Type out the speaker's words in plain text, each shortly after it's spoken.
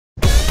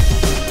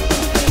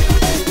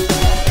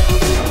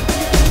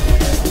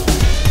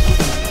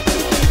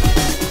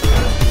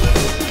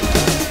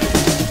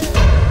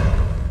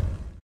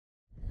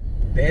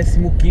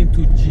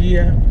quinto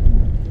dia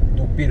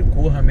do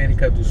Percorra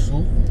América do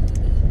Sul.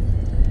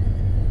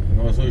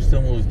 Nós hoje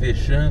estamos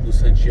deixando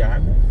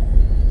Santiago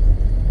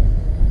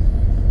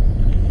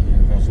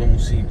e nós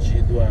vamos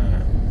sentido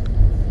a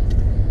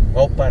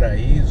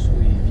Valparaíso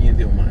e Viña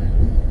del Mar.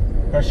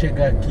 Para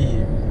chegar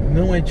aqui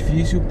não é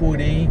difícil,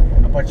 porém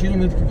a partir do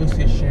momento que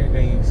você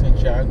chega em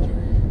Santiago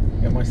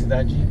é uma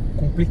cidade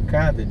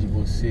complicada de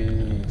você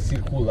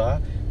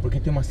circular, porque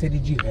tem uma série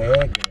de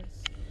regras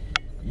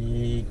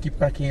e que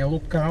para quem é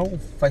local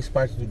faz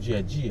parte do dia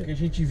a dia. O que a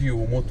gente viu,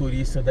 o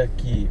motorista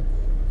daqui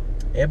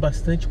é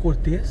bastante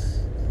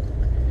cortês,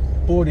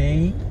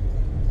 porém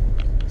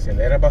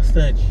acelera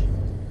bastante.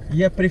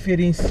 E a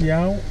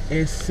preferencial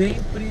é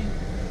sempre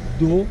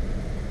do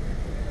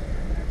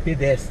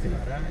pedestre.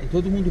 E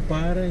todo mundo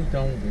para,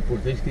 então é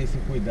importante ter esse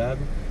cuidado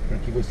para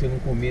que você não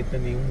cometa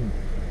nenhum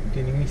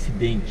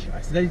incidente.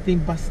 A cidade tem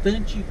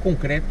bastante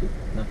concreto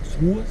nas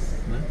ruas,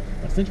 né?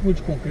 Bastante muito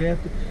de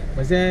concreto,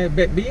 mas é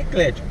bem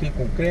eclético. Tem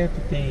concreto,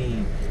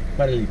 tem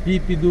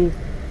paralelepípedo,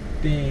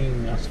 tem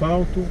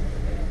asfalto,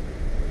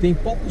 tem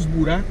poucos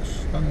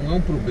buracos, tá? Não é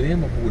um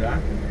problema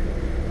buraco,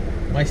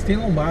 mas tem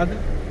lombada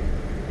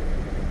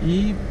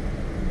e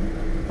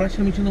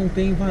praticamente não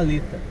tem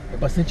valeta. É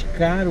bastante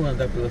caro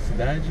andar pela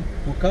cidade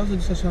por causa do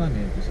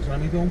estacionamento. O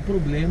estacionamento é um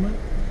problema.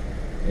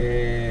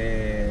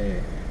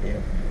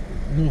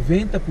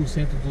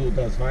 90%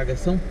 das vagas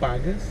são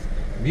pagas,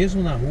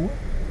 mesmo na rua,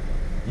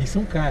 e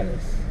são caras.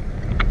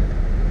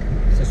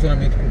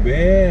 Estacionamento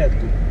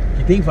coberto,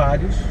 que tem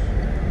vários,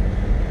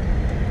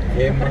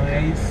 é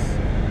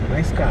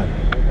mais caro.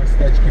 É uma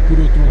cidade que, por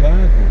outro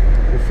lado,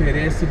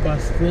 oferece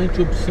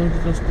bastante opção de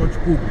transporte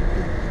público,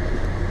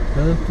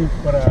 tanto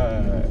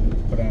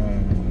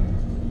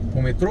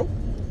com metrô,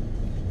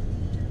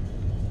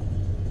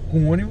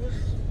 com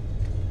ônibus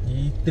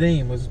e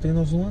trem, mas o trem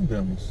nós não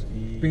andamos.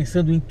 E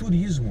pensando em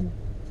turismo,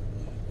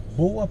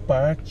 boa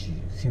parte,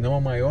 se não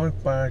a maior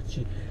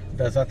parte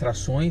das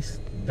atrações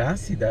da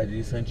cidade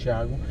de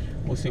Santiago,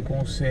 você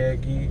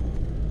consegue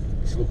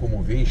se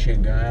locomover e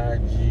chegar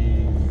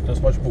de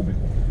transporte público.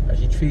 A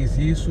gente fez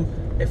isso,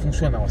 é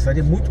funcional. A cidade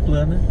é muito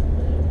plana,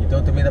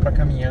 então também dá para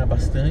caminhar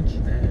bastante,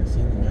 né?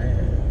 Assim,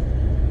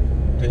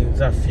 não tem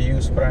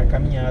desafios para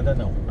caminhada,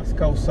 não. As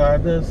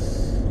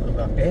calçadas,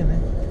 andar a pé, né?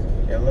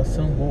 Elas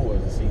são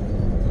boas, assim,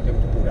 não tem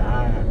muito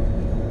buraco.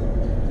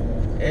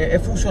 É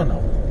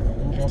funcional.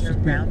 O nosso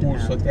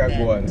percurso até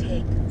agora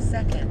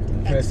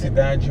foi a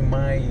cidade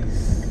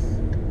mais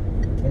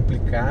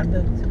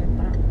complicada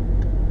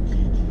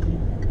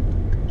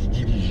de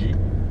dirigir,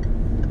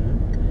 né?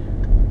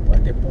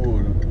 Até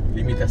por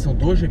limitação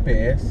do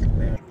GPS,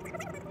 né?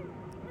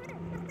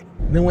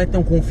 Não é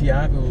tão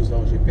confiável usar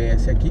o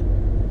GPS aqui.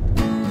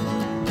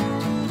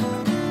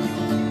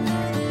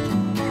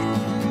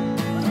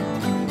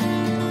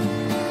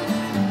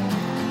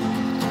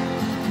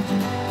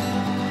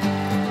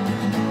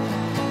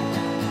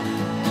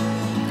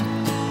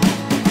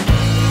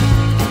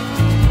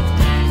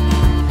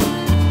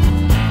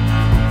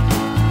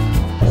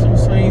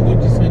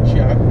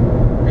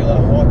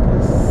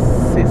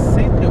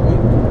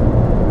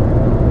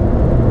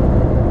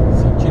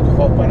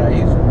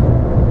 Valparaíso.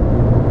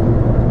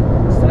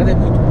 A estrada é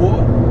muito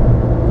boa,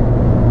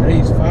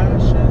 3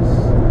 faixas,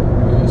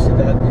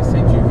 velocidade de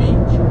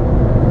 120.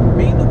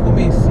 Bem no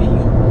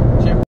comecinho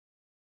tinha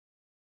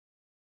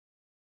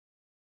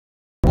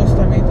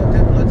acostamento até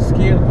do lado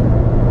esquerdo.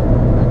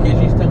 Aqui a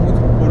gente está muito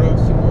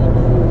próximo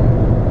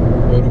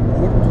do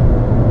aeroporto,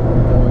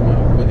 então é uma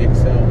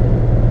conexão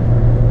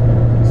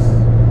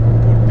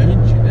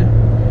importante, né?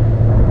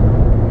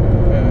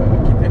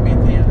 Aqui também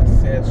tem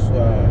acesso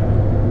a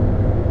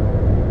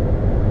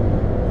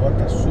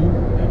Rota Sul,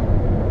 né?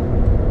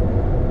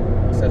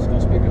 Acesso que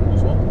nós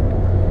pegamos ontem.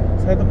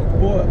 Estrada muito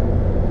boa,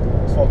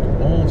 asfalto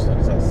bom,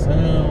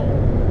 sinalização,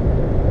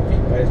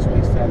 enfim, parece uma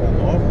estrada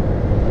nova.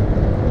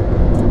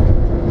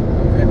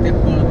 Vamos ver até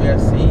quando é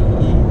assim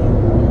e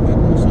vamos ver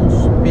como são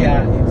os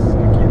peajes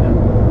aqui, né?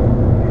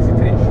 Nesse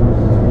trecho.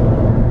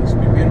 Nesse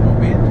primeiro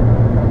momento,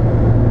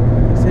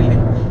 excelente.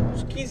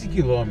 Uns 15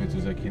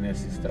 quilômetros aqui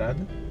nessa estrada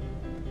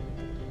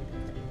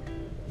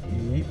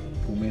e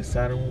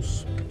começaram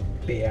os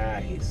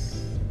peajes.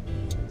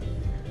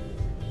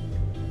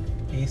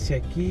 Esse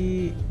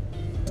aqui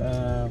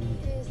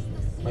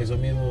mais ou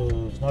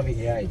menos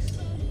R$9.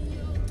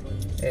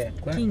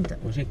 Quinta.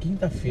 Hoje é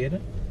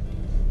quinta-feira,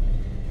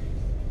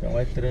 então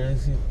é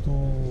trânsito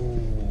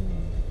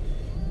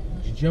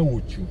de dia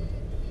útil,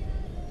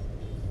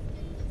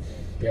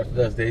 perto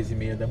das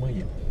 10h30 da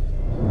manhã.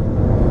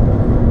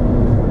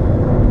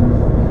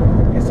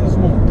 Essas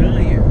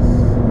montanhas,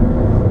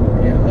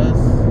 elas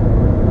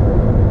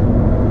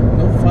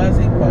não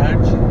fazem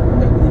parte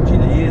da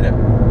cordilheira,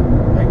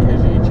 né, que a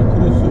gente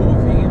cruzou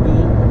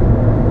vindo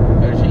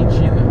da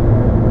Argentina.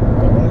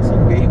 Então elas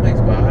são bem mais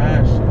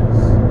baixas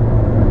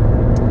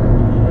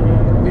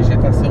e a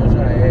vegetação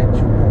já é um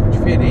pouco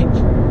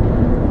diferente.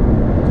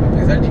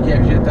 Apesar de que a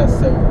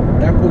vegetação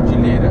da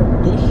cordilheira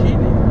do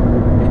Chile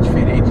é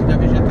diferente da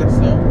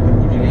vegetação da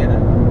cordilheira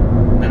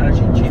na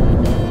Argentina.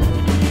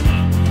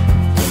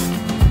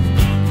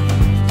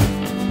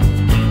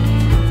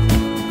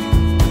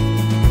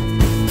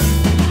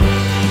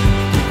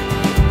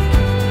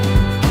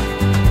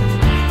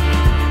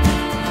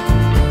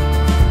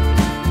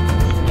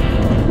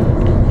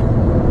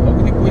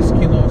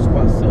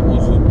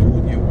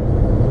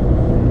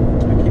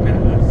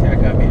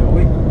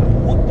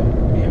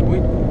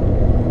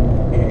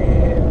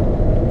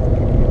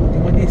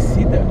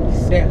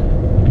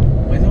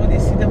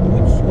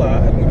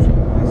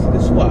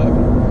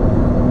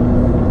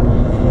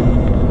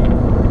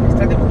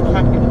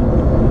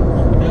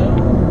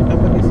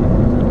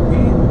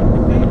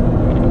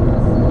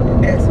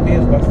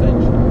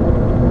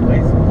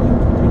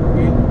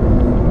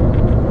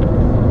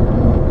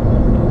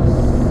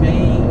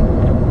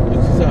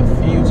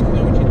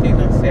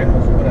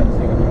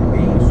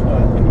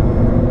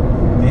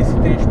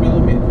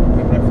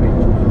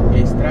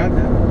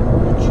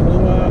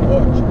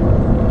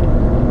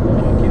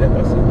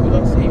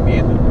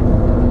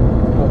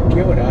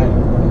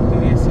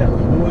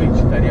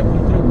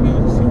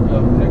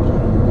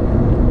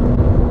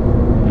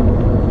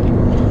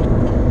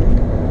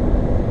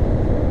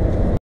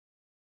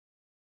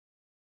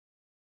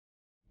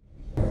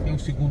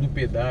 segundo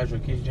pedágio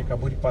aqui, a gente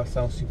acabou de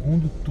passar um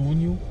segundo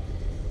túnel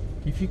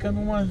que fica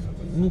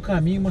no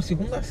caminho, uma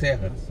segunda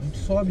serra. A gente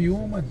sobe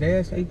uma,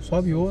 desce, aí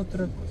sobe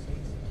outra,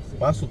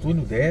 passa o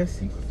túnel,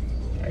 desce,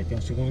 aí tem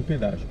um segundo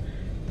pedágio.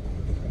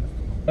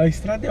 A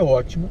estrada é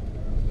ótima,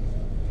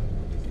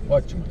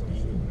 ótima,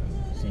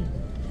 sim,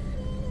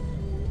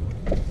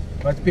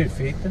 quase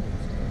perfeita.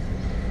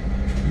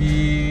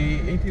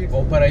 E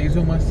Valparaíso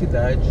é uma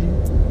cidade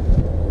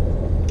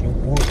e um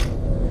porto.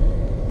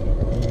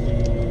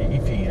 E,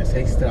 enfim, essa é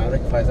a estrada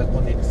que faz a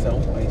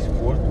conexão a esse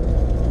porto.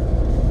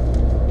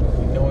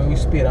 Então eu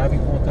esperava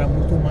encontrar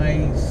muito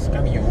mais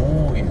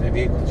caminhões, né,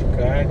 veículos de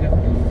carga.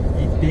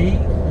 E tem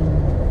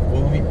um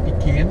volume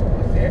pequeno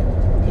até.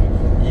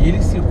 E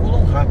eles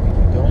circulam rápido.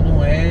 Então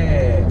não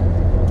é...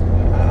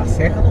 A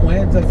serra não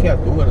é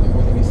desafiadora do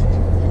ponto de vista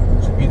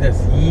de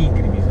subidas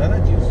íngremes, nada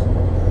disso.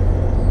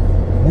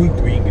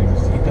 Muito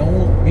íngremes. Então,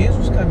 mesmo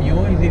os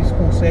caminhões, eles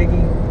conseguem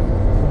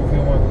mover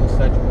uma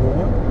velocidade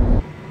boa.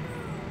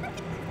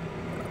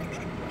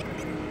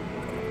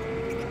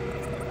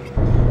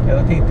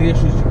 Ela tem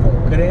trechos de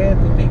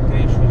concreto, tem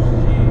trechos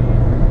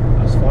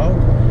de asfalto,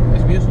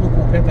 mas mesmo no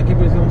concreto, aqui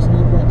por exemplo, nós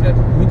estamos no concreto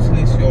muito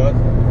silenciosa,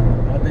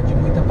 nada de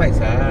muita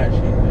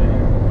paisagem,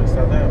 né? Uma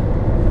estrada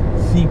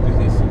simples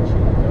nesse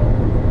sentido.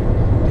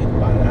 Então, tem que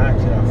parar,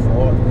 tirar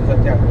foto, mas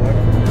até agora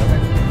nada.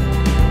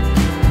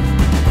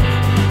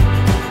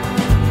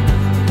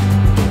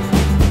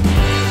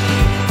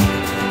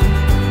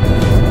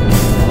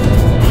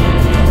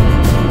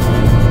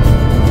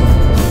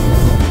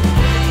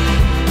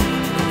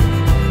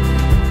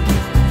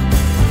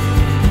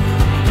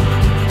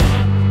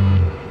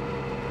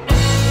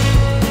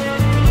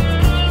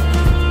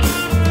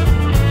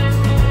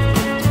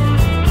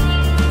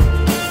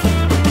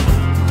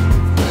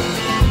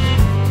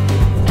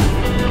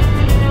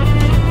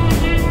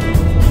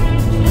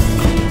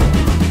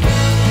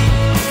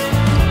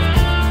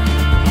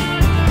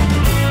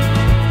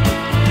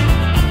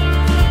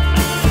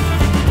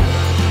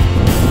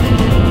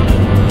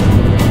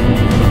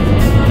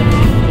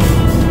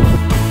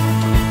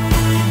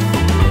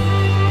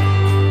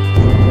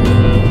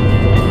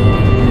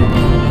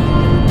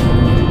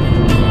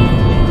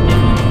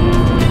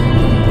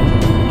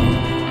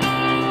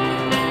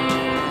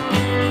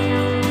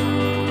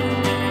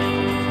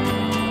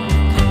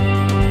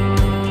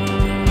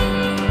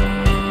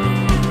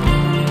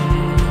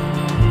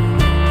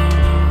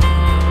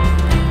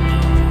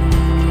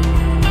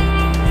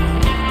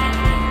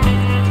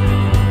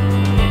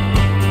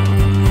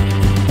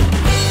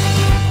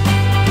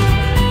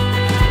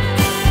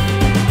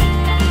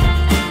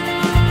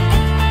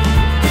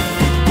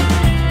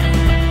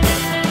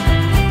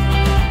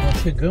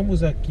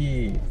 Chegamos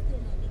aqui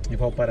em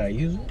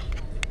Valparaíso,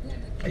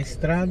 a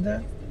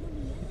estrada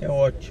é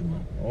ótima,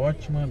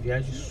 ótima,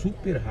 viagem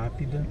super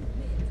rápida,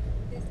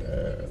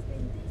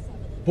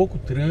 pouco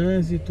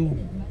trânsito,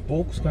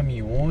 poucos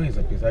caminhões,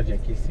 apesar de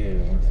aqui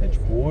ser uma cidade de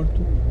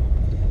porto.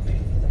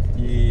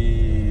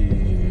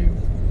 E,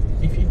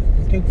 enfim,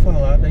 não tenho o que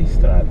falar da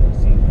estrada,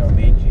 assim,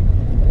 realmente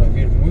vai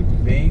vir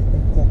muito bem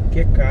com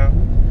qualquer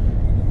carro.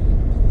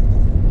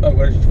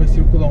 Agora a gente vai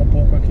circular um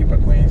pouco aqui para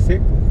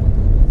conhecer.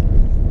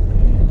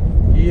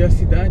 E a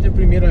cidade, à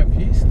primeira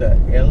vista,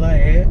 ela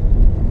é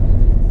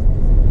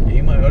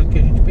bem maior do que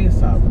a gente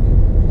pensava.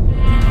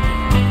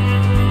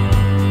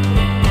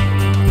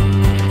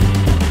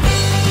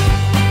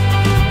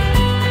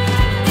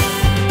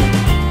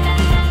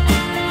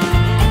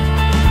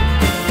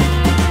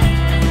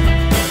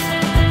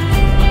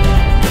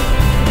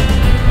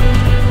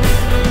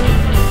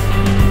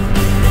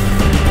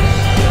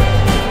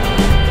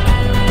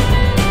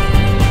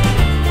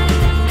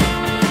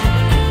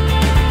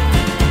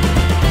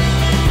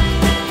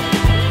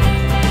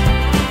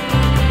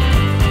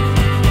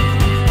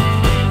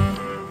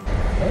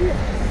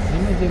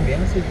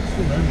 De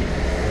tsunami.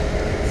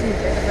 Sim,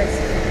 vai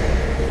ser.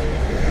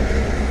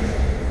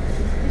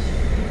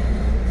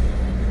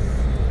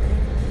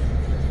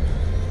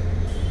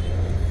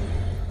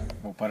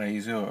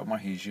 Valparaíso é uma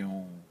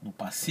região no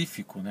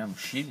Pacífico, né, no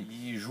Chile,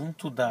 e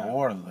junto da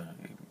orla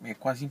é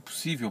quase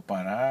impossível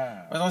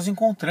parar. Mas nós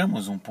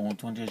encontramos um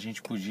ponto onde a gente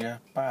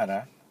podia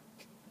parar,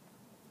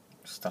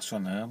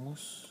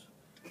 estacionamos,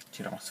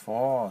 tirar umas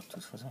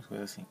fotos, fazer umas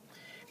coisas assim,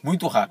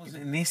 muito rápido.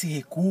 Nesse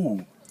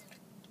recuo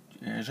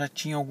já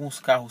tinha alguns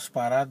carros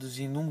parados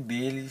e num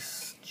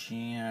deles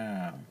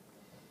tinha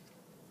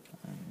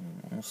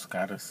uns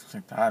caras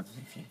sentados,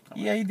 enfim.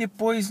 E aí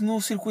depois no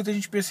circuito a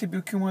gente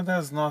percebeu que uma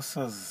das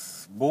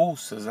nossas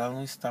bolsas, ela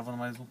não estava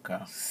mais no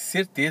carro.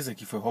 Certeza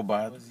que foi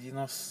roubada e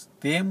nós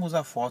temos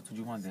a foto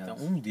de uma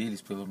delas. Então, um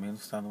deles pelo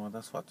menos está numa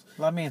das fotos.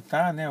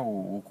 Lamentar, né,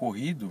 o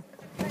ocorrido.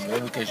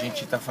 Lembrando que a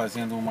gente está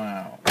fazendo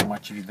uma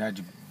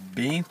atividade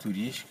bem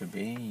turística,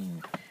 bem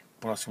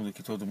próximo do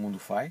que todo mundo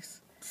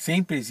faz.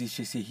 Sempre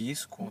existe esse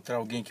risco contra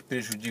alguém que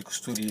prejudica os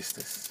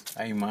turistas.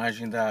 A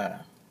imagem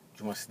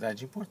de uma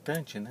cidade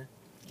importante, né?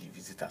 De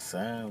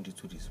visitação, de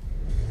turismo.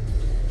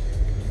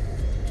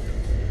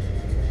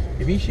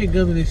 Eu vim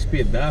chegando nesse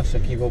pedaço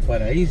aqui em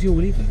Valparaíso e eu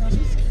olhei e falei, nossa,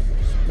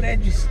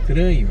 prédio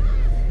estranho.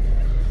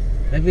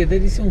 Na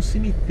verdade, isso é um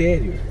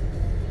cemitério.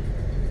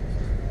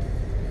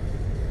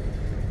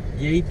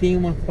 E aí tem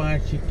uma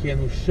parte que é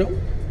no chão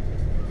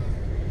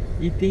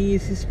e tem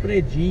esses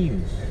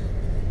predinhos.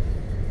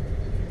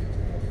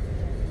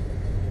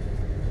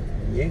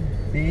 E é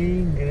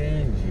bem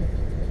grande.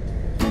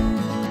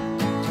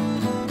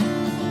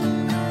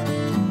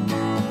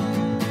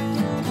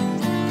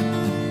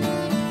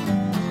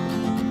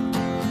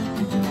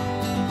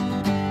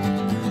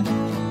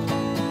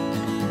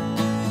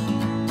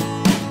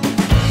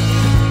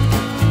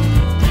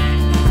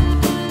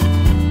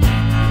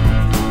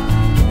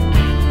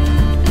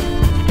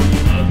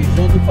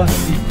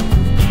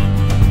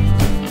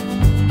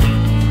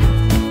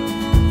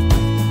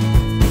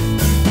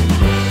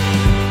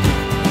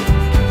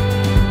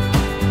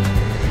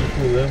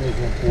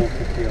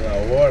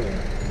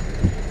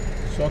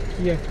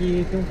 E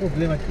aqui tem um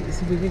problema, aqui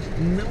simplesmente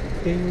não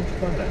tem onde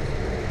parar.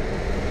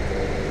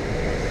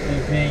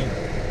 Você vem,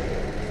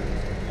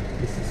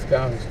 esses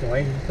carros estão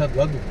aí, a gente está do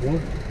lado do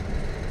porto,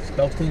 os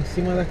carros estão em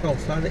cima da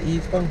calçada e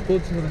eles param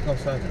todos em cima da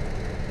calçada.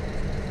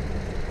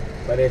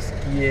 Parece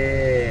que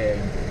é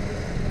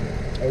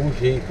o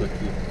jeito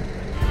aqui.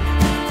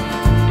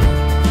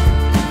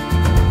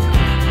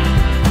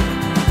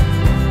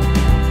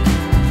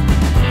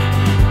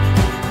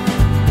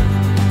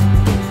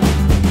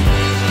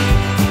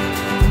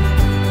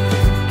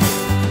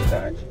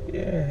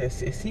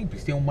 É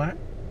simples, tem o mar,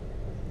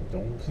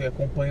 então você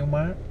acompanha o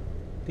mar,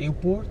 tem o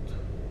porto,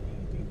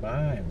 tem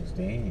bairros,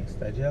 tem a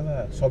cidade,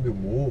 ela sobe o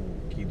morro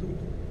aqui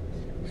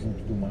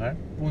junto do mar.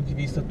 Do ponto de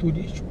vista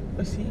turístico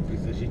é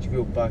simples, a gente vê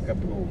o placa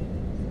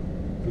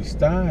pro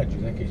estádio,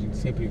 né, que a gente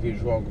sempre vê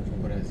jogos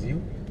no Brasil.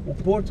 O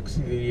porto, que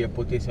seria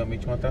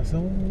potencialmente uma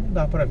atração, não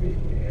dá para ver,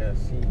 é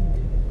assim,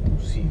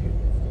 impossível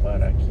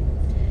parar aqui.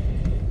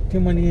 Tem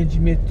uma linha de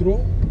metrô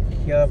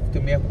que ela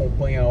também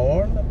acompanha a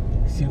orla.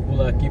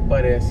 Circular aqui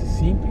parece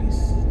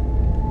simples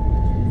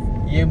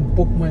e é um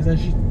pouco mais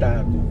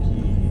agitado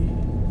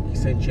que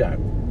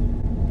Santiago.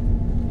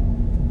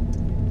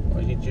 Então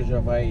a gente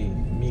já vai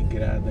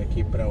migrar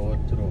daqui para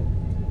outro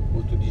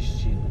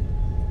destino.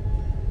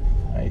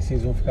 Aí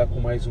vocês vão ficar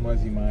com mais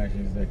umas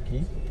imagens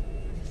daqui.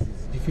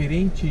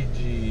 Diferente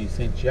de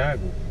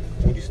Santiago,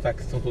 onde os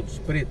táxis são todos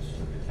pretos,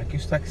 aqui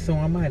os táxis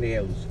são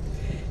amarelos.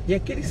 E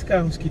aqueles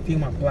carros que tem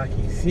uma placa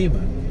em cima,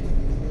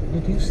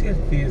 não tenho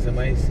certeza,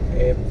 mas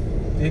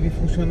deve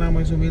funcionar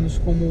mais ou menos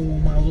como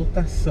uma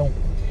lotação,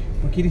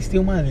 porque eles têm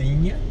uma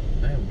linha,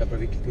 né? Dá pra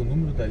ver que tem o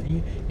número da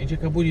linha. A gente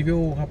acabou de ver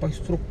o rapaz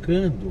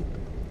trocando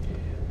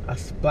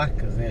as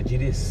placas, né? A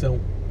direção.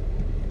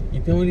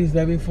 Então eles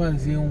devem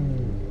fazer um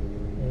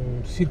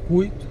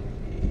circuito.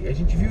 E a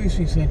gente viu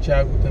isso em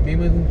Santiago também,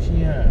 mas não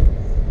tinha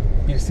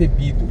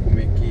percebido como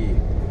é que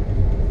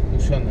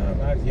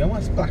funcionava. E é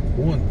umas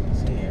placonas,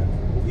 assim, é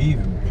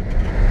horrível.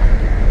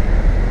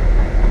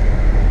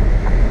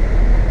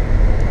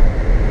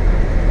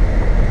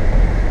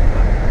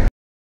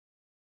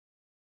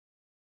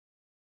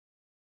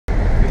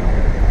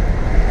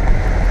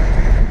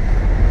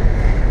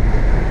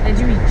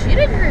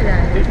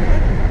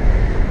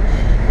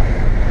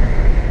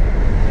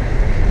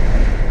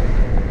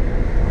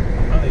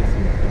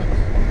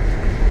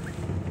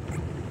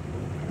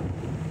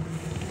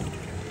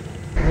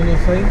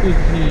 Saindo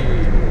de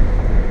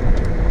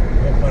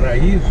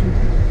Valparaíso,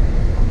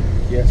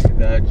 que é a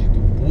cidade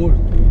do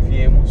porto, e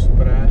viemos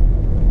para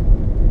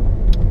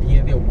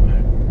Viña del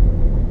Mar.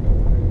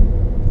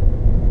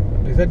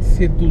 Apesar de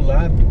ser do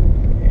lado,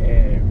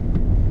 é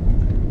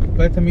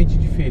completamente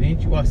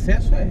diferente. O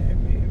acesso é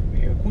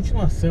a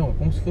continuação, é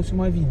como se fosse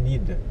uma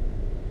avenida.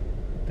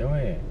 Então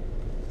é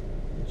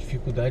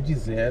dificuldade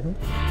zero.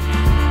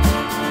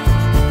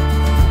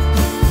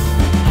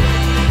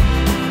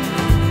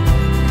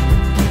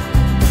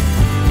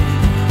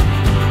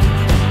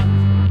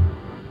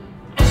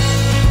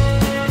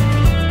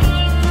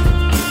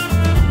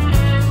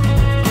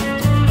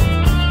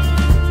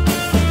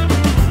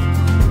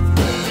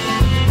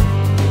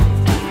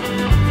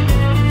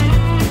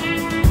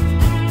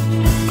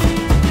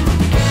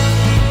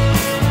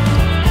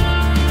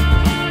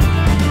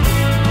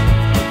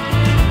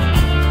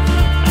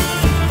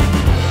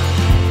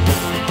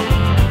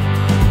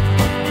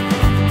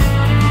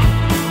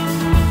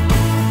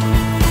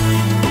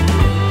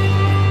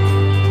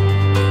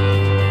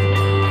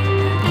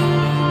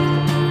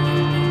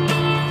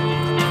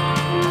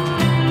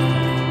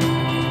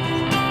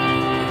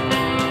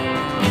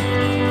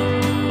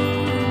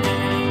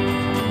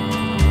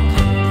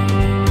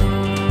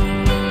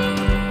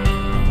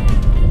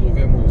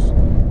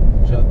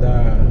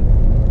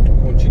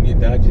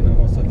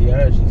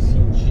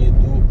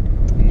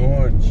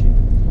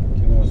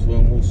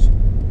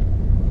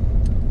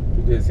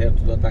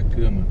 Deserto do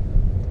Atacama.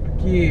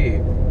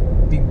 Aqui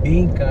tem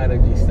bem cara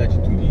de cidade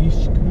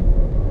turística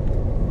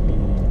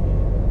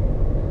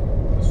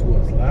e as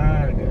ruas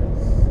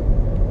largas,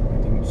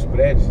 tem muitos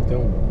prédios,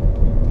 então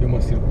tem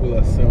uma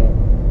circulação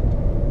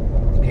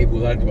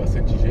regular de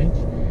bastante gente.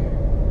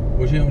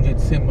 Hoje é um dia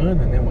de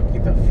semana, né, uma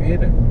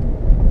quinta-feira,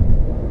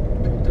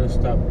 Então, o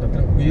trânsito tá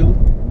tranquilo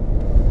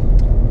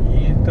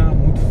e tá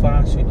muito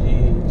fácil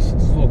de se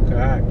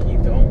deslocar aqui.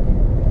 Então,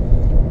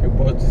 o que eu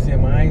posso dizer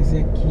mais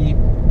é que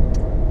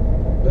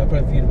dá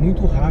para vir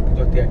muito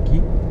rápido até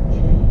aqui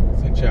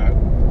de Santiago.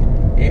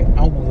 É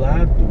ao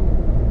lado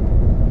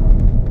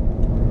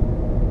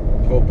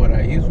de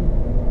Valparaíso,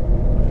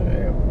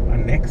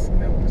 anexa,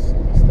 né, uma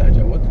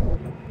cidade a outra.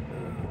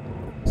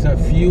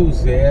 Desafio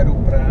zero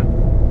para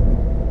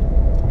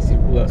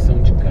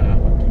circulação de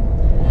carro aqui.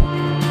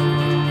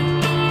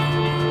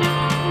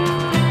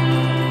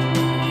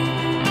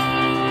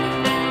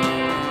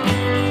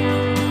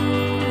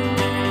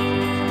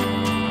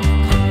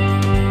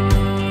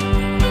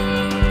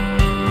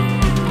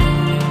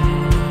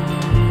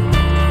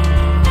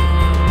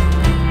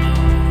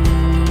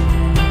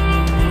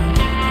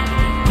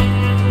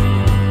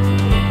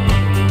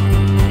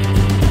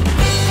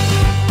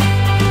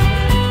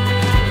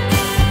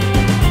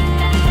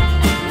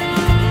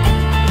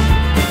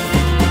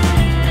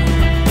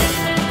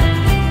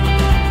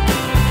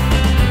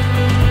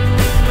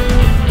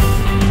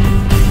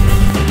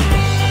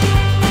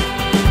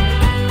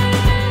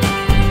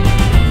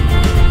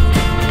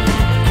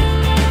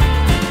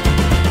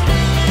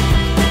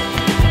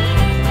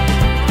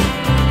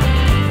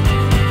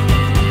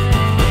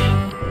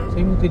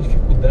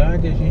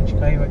 Dificuldade, a gente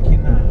caiu aqui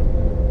na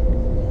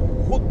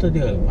Ruta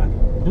del Mar,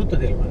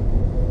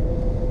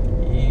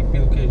 e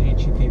pelo que a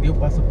gente entendeu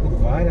passa por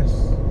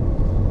várias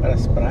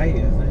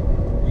praias, né?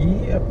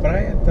 E a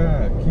praia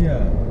tá aqui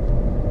a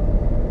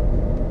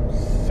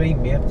 100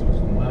 metros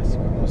no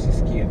máximo à nossa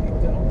esquerda,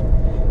 então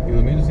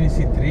pelo menos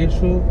nesse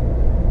trecho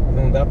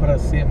não dá para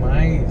ser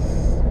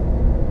mais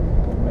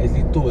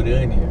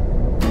litorânea.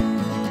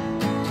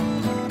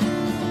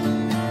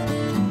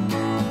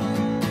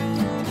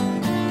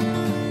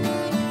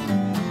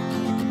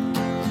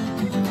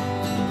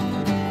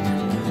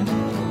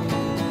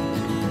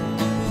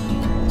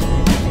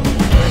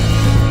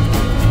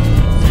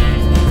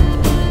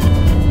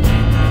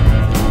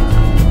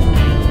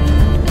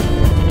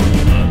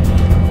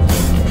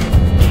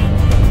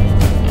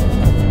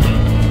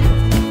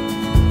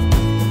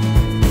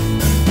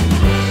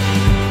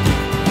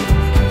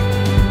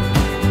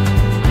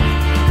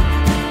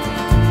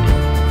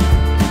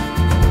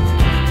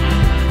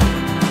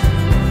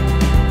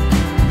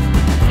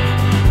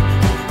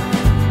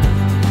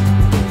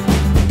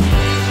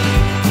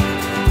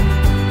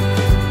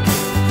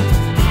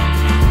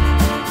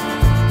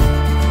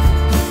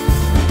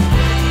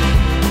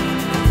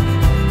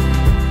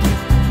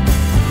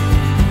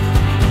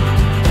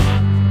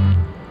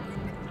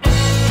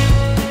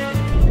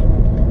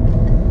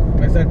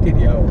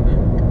 Arterial, né?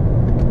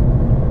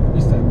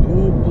 Pista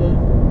dupla,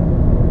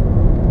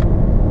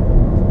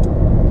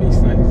 bem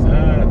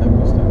sinalizada,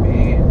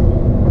 acostamento.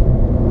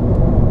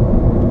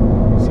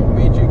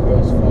 Inicialmente aqui o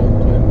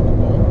asfalto é muito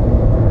bom.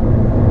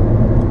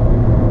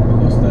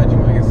 Velocidade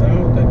mais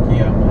alta,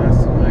 aqui a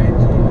máxima é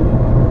de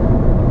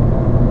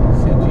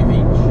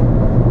 120.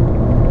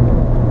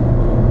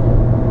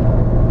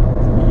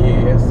 E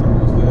essa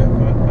nos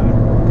leva até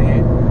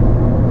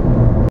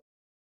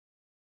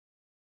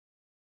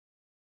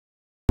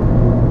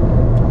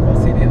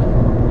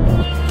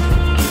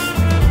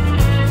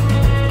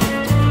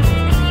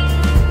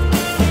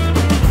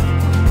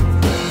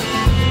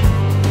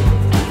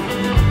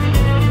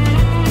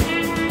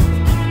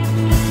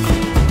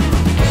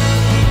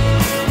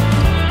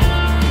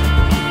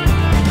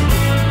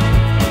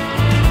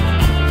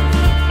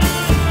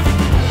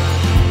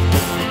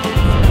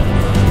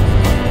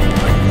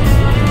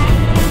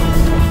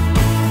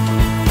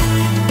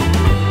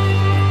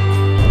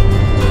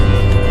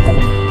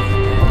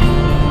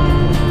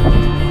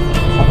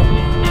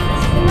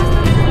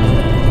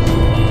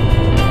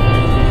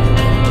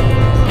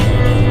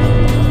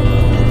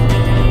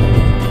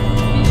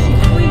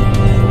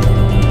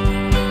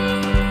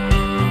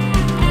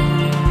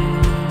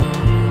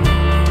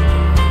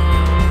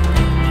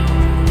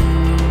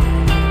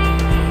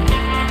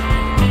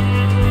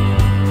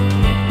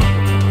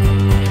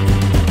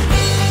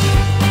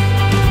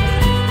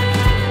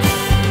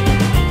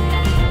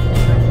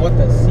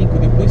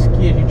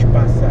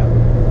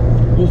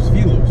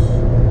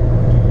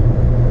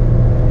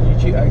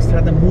a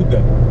estrada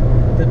muda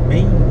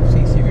também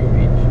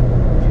sensivelmente.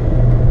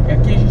 E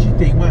aqui a gente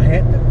tem uma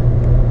reta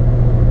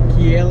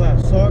que ela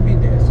sobe e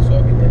desce,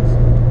 sobe e desce.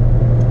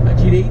 À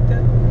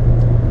direita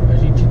a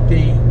gente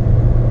tem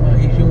uma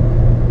região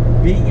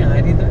bem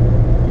árida,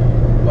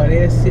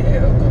 parece,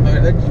 na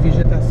verdade de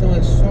vegetação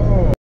é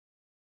só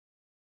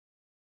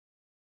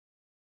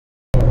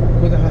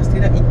coisa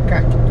rasteira e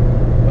cacto,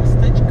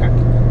 bastante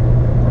cacto.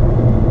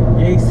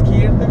 E à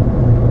esquerda,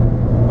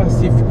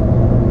 Pacífico.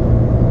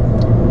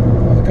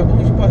 Nós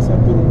acabamos de passar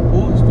por um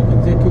posto, quer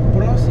dizer que o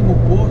próximo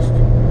posto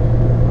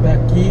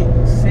daqui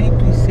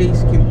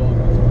 106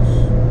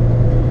 quilômetros.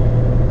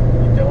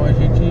 Então a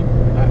gente,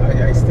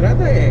 a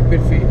estrada é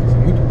perfeita,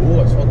 é muito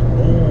boa, asfalto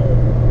bom,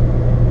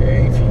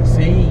 enfim,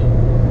 sem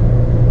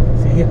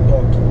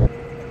retoque.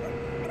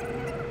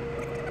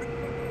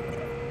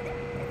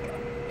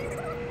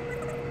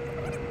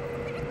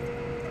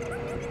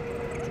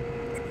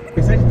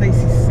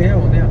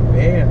 céu, né,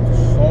 aberto,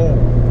 sol,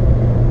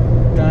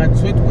 tá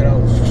 18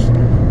 graus,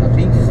 tá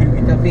bem frio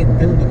e tá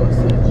ventando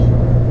bastante.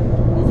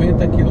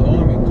 90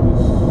 quilômetros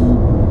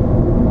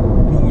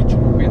do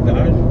último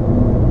pedágio.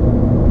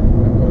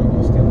 Agora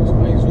nós temos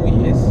mais um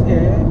e esse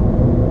é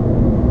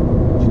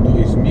de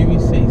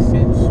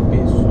 2.600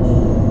 pesos.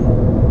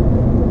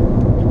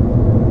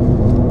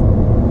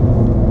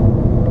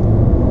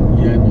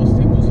 E aí nós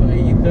temos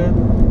ainda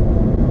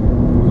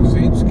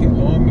 200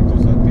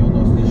 quilômetros até o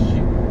nosso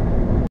destino.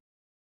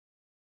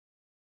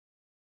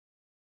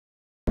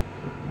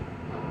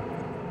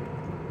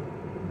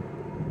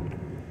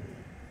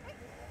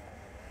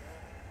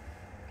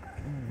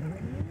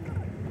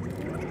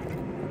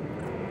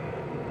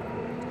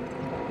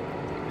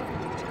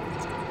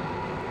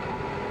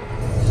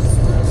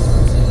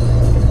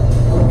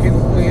 Quem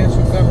não conhece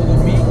o carro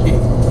do Mickey,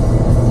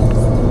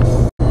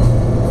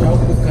 tchau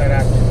pro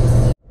caráter.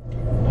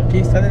 Aqui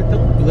a estrada é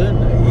tão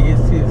plana e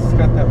esses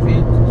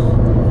cataventos,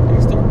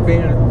 eles estão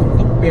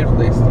tão perto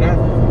da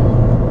estrada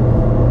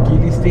que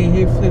eles têm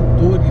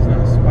refletores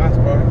nas partes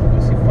para a hora que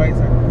você faz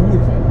a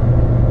curva,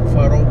 o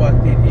farol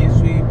bater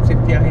nisso e você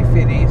ter a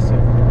referência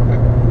da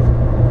curva.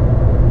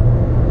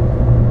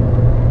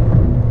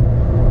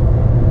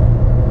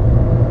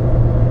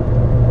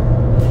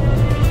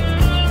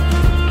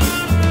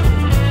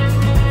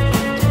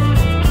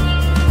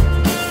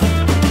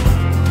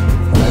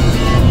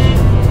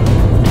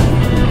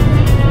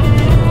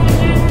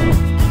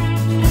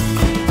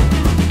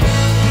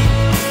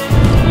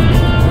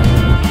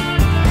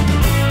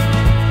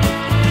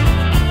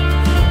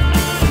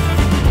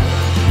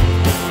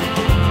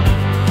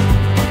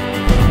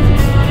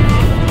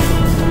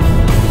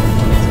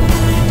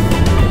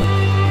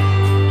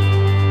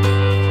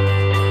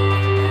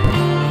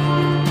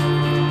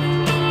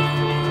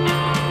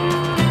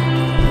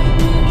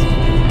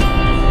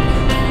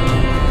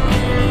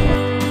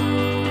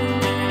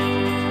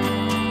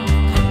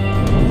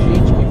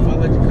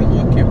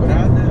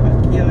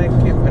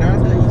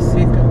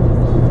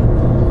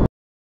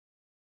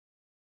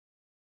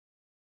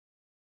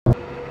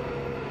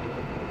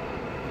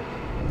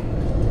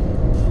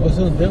 Nós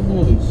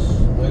andamos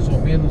mais ou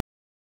menos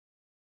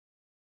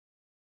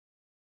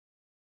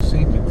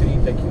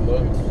 130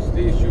 quilômetros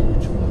desde o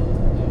último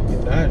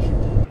pedágio.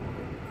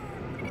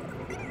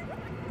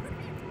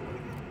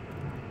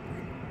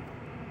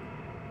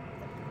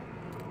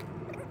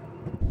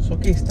 Só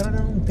que a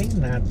estrada não tem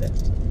nada.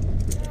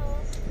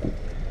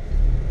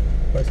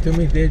 Para ter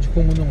uma ideia de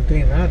como não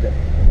tem nada,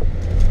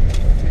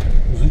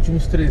 nos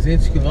últimos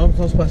 300 quilômetros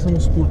nós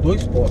passamos por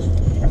 2 postos.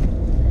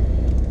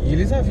 E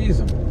eles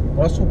avisam.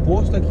 Próximo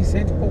posto aqui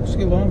 100 e poucos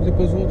quilômetros,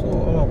 depois o outro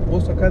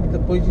posto a cada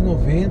depois de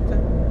 90.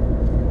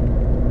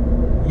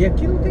 E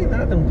aqui não tem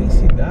nada, não tem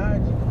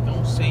cidade,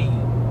 então sem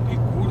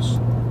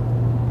recurso.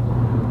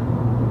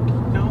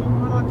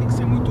 Então ela tem que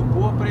ser muito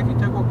boa para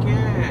evitar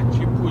qualquer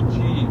tipo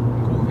de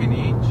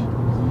inconveniente.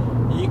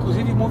 E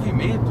inclusive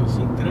movimento,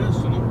 assim,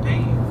 trânsito não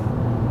tem.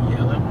 E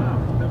ela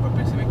dá para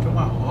perceber que é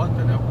uma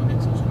rota, né, uma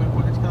conexão super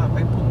importante, que ela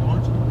vai para o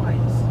norte do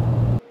país.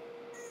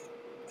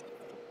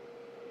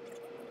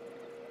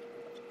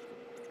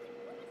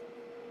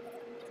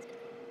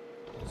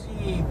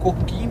 Em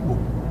Coquimbo,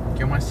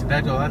 que é uma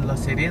cidade ao lado da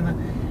Serena,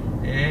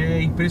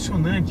 é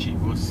impressionante.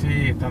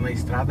 Você está na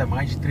estrada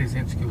mais de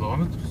 300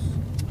 quilômetros,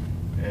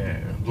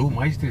 andou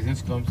mais de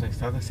 300 quilômetros na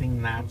estrada sem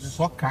nada,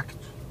 só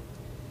cacto.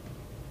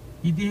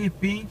 E de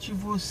repente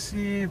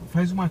você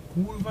faz uma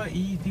curva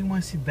e tem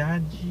uma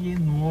cidade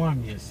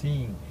enorme,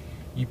 assim,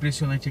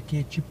 impressionante. Aqui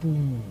é tipo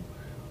não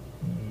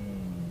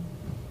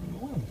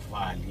é um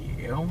vale,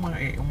 é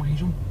uma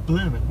região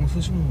plana, como se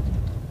fosse um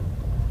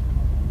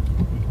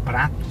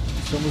prato.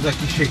 Estamos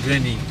aqui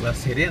chegando em La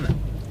Serena.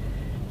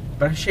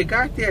 Para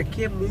chegar até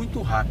aqui é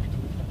muito rápido,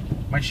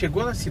 mas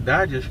chegou na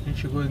cidade, acho que a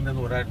gente chegou ainda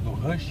no horário do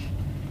rush,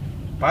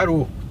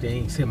 parou,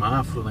 tem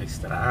semáforo na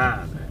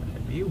estrada,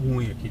 é meio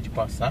ruim aqui de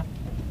passar,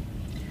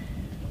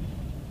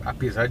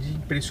 apesar de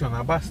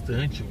impressionar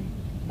bastante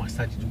uma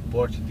cidade de um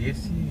porte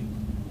desse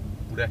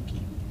por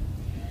aqui.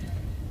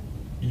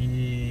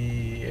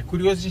 E é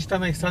curioso, a gente estar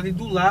na estrada e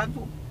do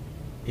lado,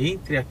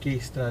 entre aqui a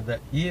estrada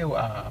e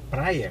a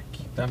praia,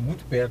 que está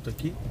muito perto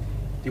aqui,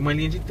 tem uma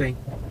linha de trem.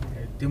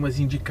 Tem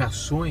umas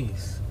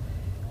indicações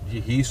de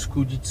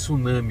risco de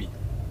tsunami.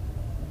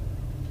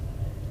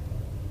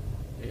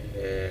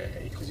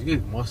 Inclusive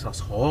mostra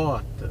as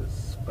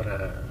rotas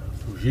para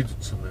fugir do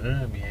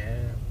tsunami.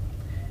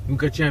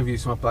 Nunca tinha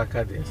visto uma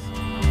placa dessa.